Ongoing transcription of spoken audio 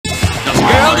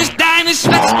nicht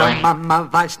schwätzt und Mama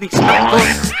weiß nicht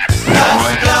was. Das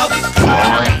glaubt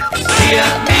ihr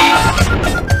nie.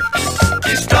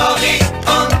 Die Story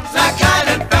unserer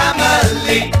kleinen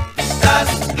Family. Das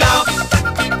glaubt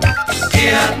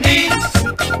ihr nie.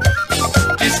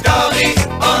 Die Story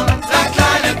unserer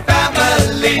kleinen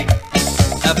Family.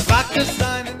 Er fragte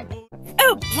seinen Bruder.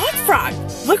 Oh, Blood Frog!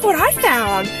 Look what I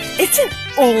found! It's an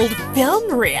old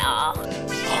film reel.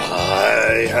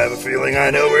 I have a feeling I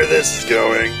know where this is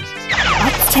going.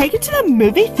 Let's take it to the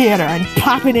movie theater and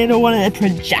pop it into one of the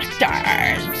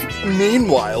projectors.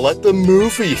 Meanwhile, at the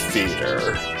movie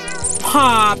theater.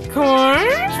 Popcorn?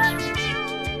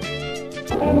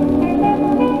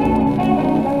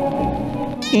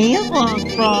 Hey,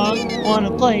 Blood Frog,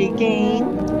 wanna play a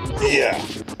game? Yeah,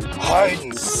 hide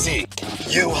and seek.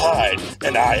 You hide,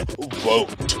 and I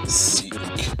won't seek.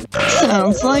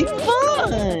 Sounds like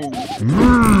fun!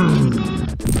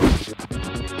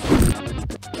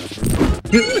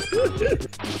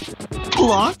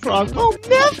 Blood Frog will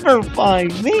never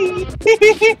find me!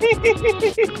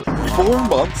 4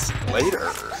 months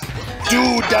later.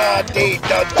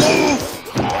 Do-da-dee-da-doo!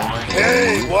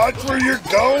 Hey, watch where you're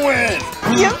going!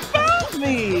 You found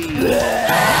me!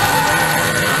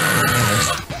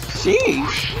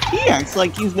 Sheesh, he acts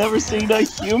like he's never seen a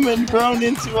human grown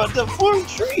into a deformed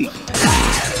tree.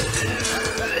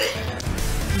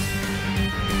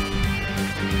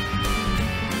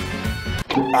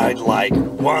 I'd like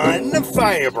 1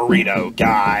 fire burrito,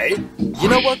 guy. You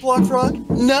know what, Blood Frog?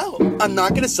 No, I'm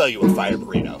not gonna sell you a fire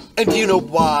burrito. And do you know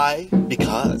why?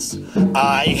 Because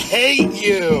I hate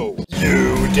you!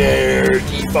 You dare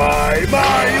defy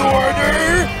my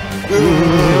order?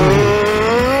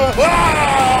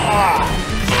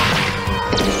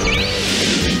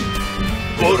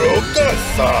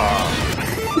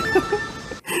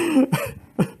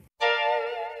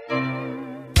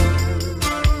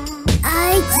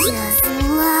 I just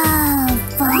love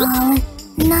fall.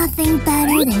 Nothing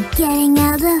better than getting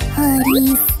out the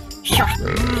hoodies.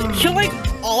 You like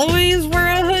always wear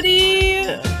a hoodie?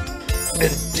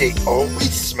 And they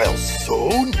always smell so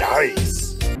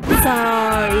nice. So,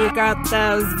 you got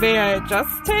those VHS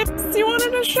tapes you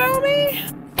wanted to show me?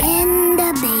 In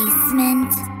the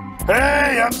basement.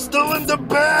 Hey, I'm still in the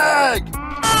bag!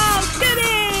 Oh,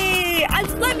 goody! I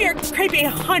love your creepy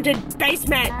haunted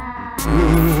basement!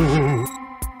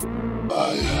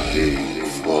 I hate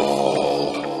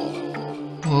fall.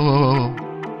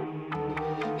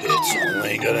 It's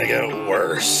only gonna get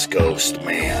worse, Ghost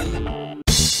Man.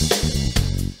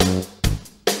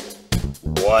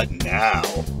 What now?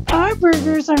 Our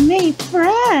burgers are made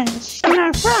fresh, and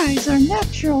our fries are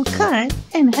natural cut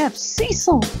and have sea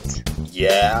salt.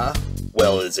 Yeah?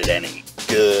 Well, is it any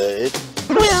good?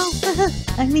 Well,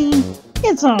 I mean,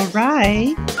 it's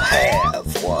alright.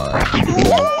 Have one.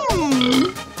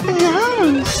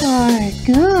 Those are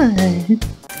good.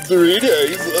 3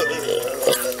 days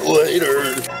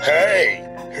later. Hey,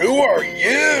 who are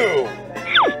you?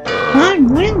 I'm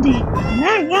Wendy, and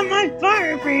I want my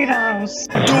fire burritos.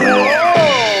 Whoa!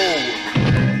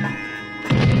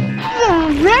 The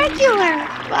regular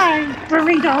fire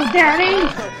burrito, Daddy.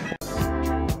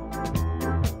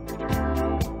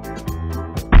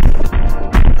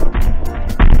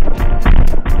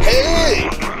 Hey!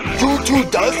 You two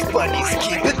dust bunnies,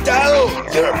 keep it down!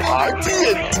 You're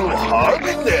partying too hard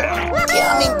in there!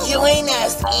 Come and join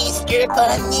us, Easter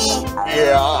Bunny.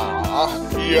 Yeah,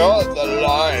 you're the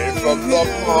life of the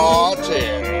party.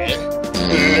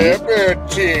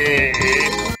 Liberty!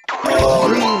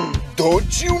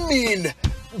 Don't you mean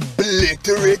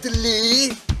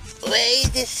literally?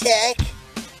 Wait a sec.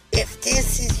 If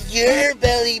this is your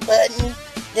belly button,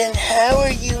 then how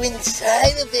are you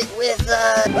inside of it with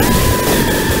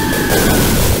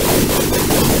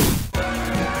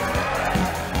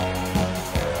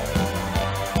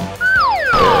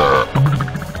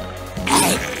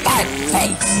Hey, that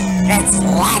face! It's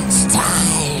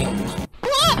lunchtime!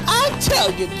 What I tell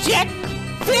you, Jack,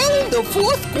 failing the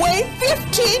 4th grade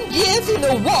 15 years in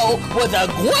a row was a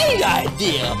great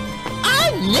idea.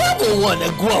 I never want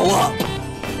to grow up.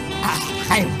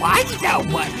 I wonder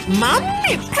what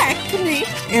Mommy packed me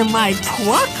in my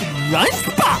truck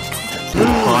lunchbox.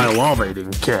 I love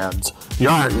eating kids.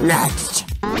 You're next.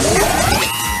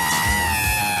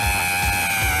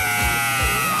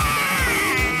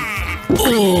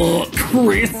 Oh,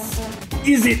 Chris,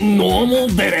 is it normal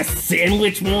that a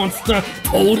sandwich monster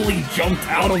totally jumped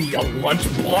out of your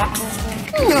lunchbox?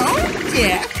 No,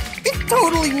 Jack, it's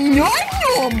totally not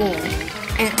normal.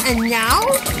 And now,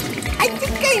 I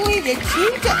think I need to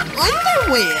change the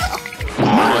underwear.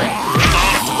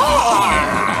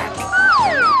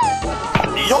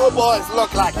 You boys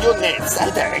look like you need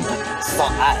something, so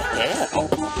I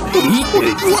help.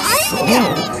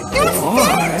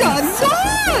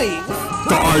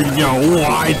 Darn you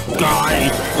white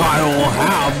guy, I will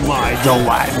have my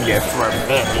gelatinous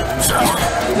revenge.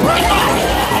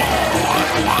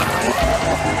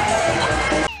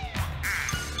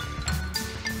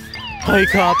 Hey,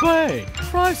 Cafe,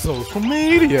 try social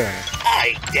media.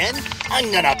 Alright then, I'm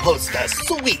gonna post a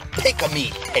sweet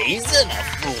pick-a-me taste in a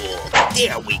fool.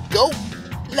 There we go.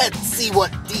 Let's see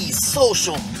what these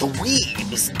social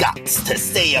dweebs got to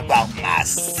say about my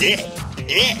sick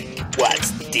pick.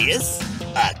 What's this?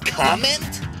 A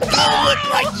comment? You look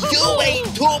like you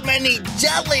ate too many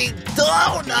jelly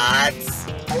donuts!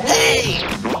 Hey!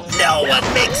 No one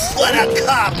makes fun of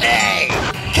copy!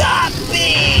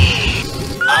 Copy!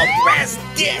 Arrest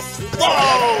this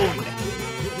phone!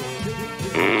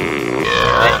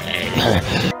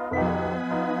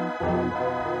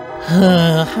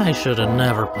 I should have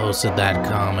never posted that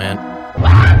comment.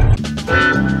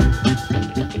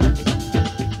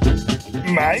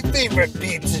 My favorite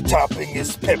pizza topping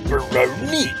is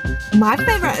pepperoni. My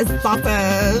favorite is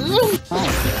sausage.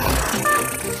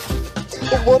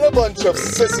 What a bunch of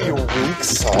sissy weak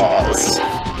sauce.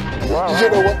 You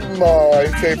know what my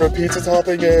favorite pizza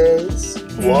topping is?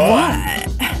 What?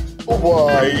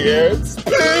 Why, it's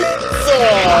pizza!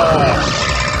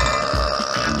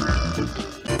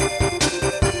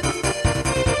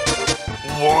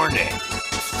 Warning,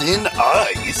 thin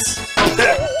ice.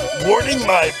 Warning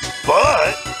my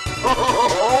butt.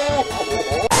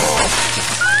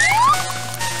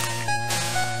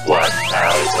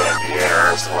 1,000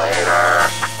 years later.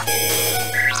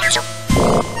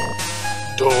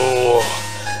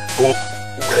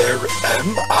 Where am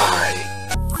I?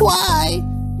 Why,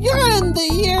 you're in the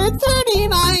year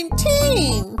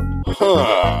 3019.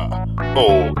 Huh.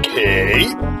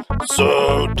 Okay.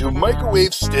 So, do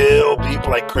microwaves still beep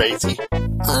like crazy?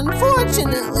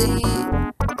 Unfortunately,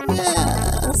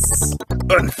 yes.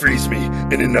 Unfreeze me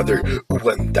in another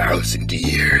 1,000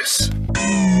 years.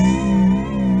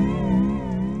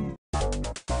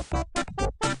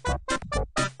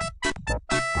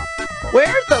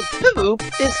 Where the poop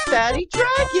is Fatty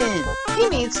Dragon? He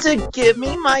needs to give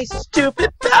me my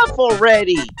stupid bath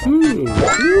already.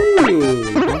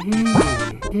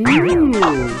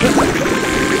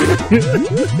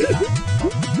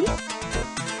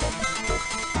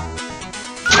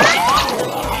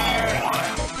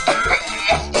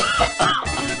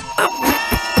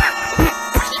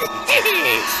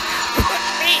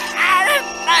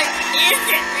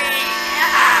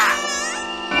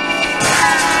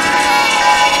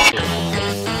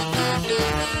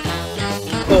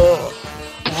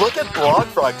 Look at Block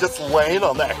Frog just laying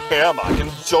on that hammock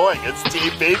enjoying its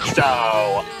TV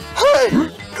show. Hey,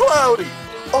 Cloudy!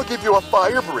 I'll give you a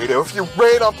fire burrito if you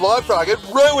rain on Block Frog and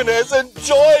ruin his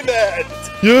enjoyment!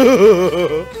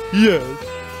 Yeah, yes.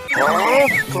 Oh,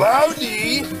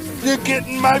 Cloudy! You're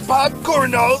getting my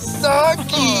popcorn all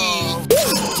soggy!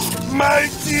 My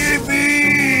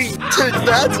TV! Take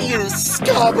that, you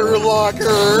scobber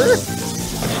locker!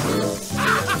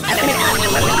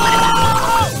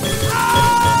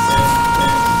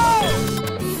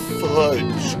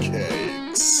 Fudge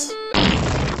cakes.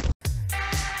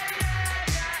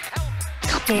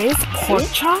 Those pork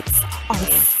chops are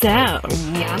so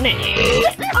yummy.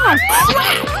 Oh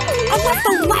crap! I left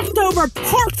the leftover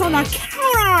porks on the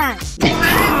counter!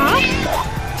 Huh?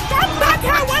 Get back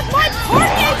here with my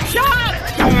porky chop!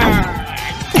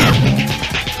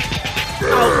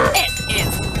 Oh, it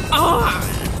is on!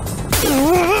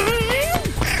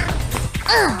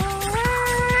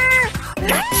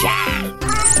 Gotcha!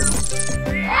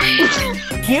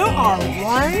 You are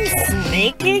one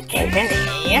sneaky kitty.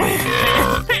 Yum.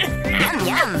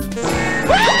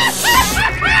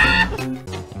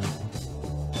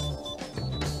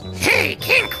 Hey,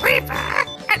 King Creeper!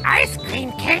 An ice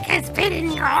cream cake has been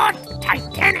in your old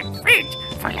Titanic fridge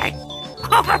for like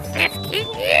over 15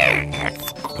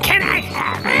 years. Can I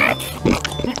have it?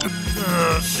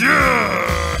 Sure.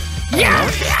 Yum,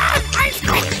 yum, ice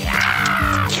cream,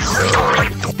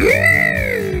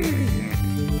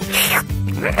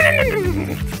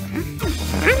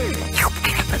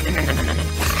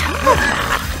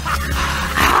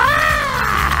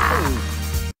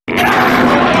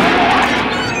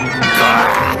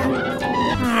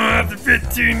 After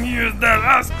 15 years, that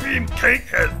ice cream cake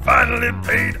has finally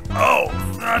paid off.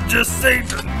 I just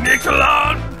saved a nickel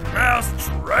on mouse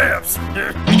traps.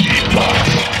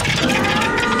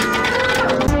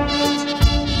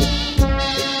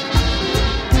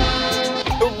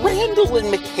 Randall and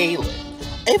Michaela,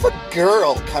 I have a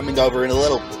girl coming over in a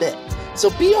little bit, so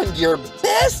be on your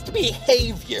best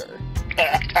behavior.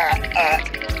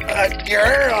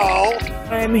 Girl!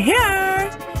 I'm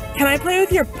here! Can I play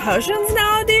with your potions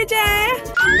now, DJ?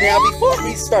 Now, before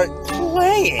we start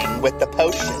playing with the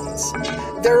potions,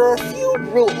 there are a few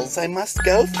rules I must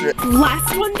go through.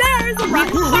 Last one there is a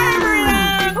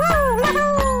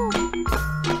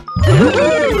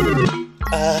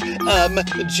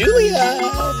Julia,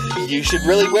 you should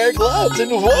really wear gloves,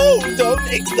 and whoa, don't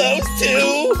mix those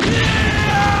two!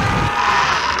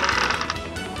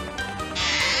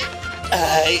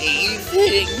 I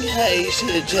think I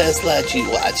should just let you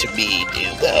watch me do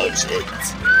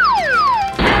potions.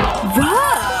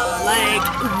 Wow,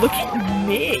 like, look at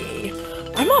me.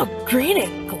 I'm all green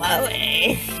and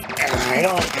glowy. I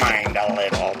don't mind a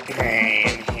little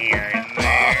pain here and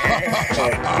there.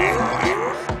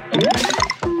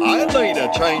 I need a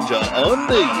change of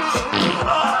undies.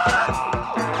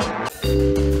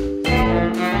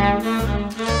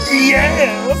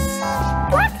 Yes!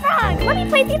 Black Frog, let me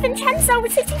play the Vincenzo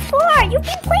 64. You've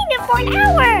been playing it for an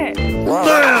hour.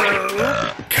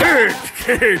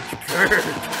 Kid,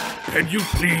 can you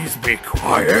please be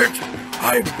quiet?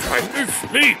 I'm trying to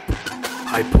sleep.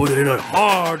 I put in a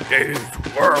hard day's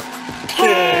work.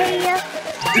 Hey.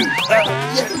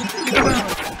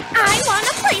 I want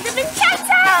to play the Vincenzo.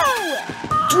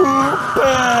 Too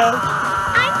bad.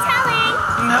 I'm telling.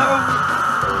 No,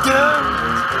 don't.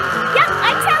 Yep,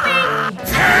 I'm telling.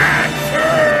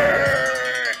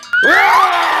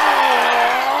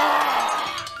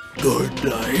 Good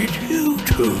night, you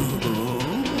two.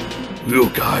 You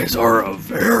guys are a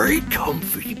very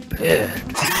comfy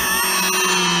bed.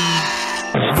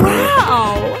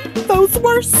 Wow! Those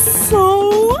were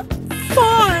so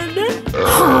fun!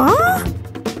 Huh?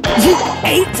 You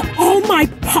ate all my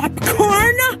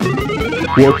popcorn?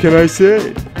 What can I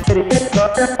say?